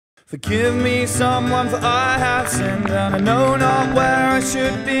Forgive me, someone, for I have sinned, and I know not where I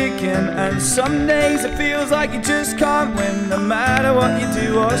should begin. And some days it feels like you just can't win, no matter what you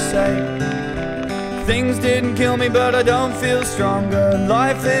do or say. Things didn't kill me, but I don't feel stronger.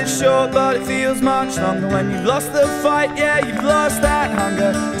 Life is short, but it feels much longer. When you've lost the fight, yeah, you've lost that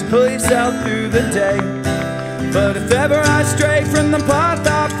hunger to pull yourself through the day. But if ever I stray from the path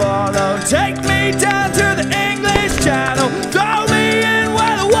I follow, take me down to the English Channel, throw me in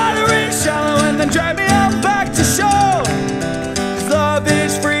where the water is shallow, and then drag me out back to shore. 'Cause love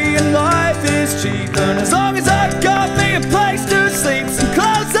is free and life is cheap, and as long as I've got me a place to sleep, some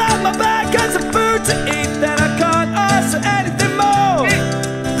clothes on my back and some food to eat, then I can't ask for anything more.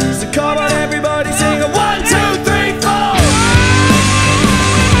 So come on everybody, sing a 1, 2, 3, 4.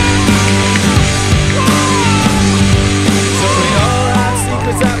 So we all have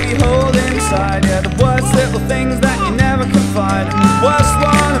secrets that we hold inside, yeah, the worst little things that you never confide. And the worst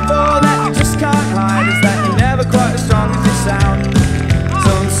one of all that you just can't hide is that you're never quite as strong as you sound. So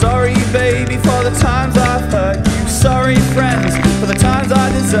I'm sorry baby for the times I've hurt you, sorry friends for the times I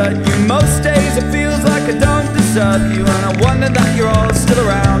desert you. Most days it feels like I don't deserve you, and I wonder that you're all still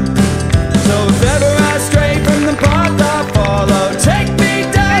around.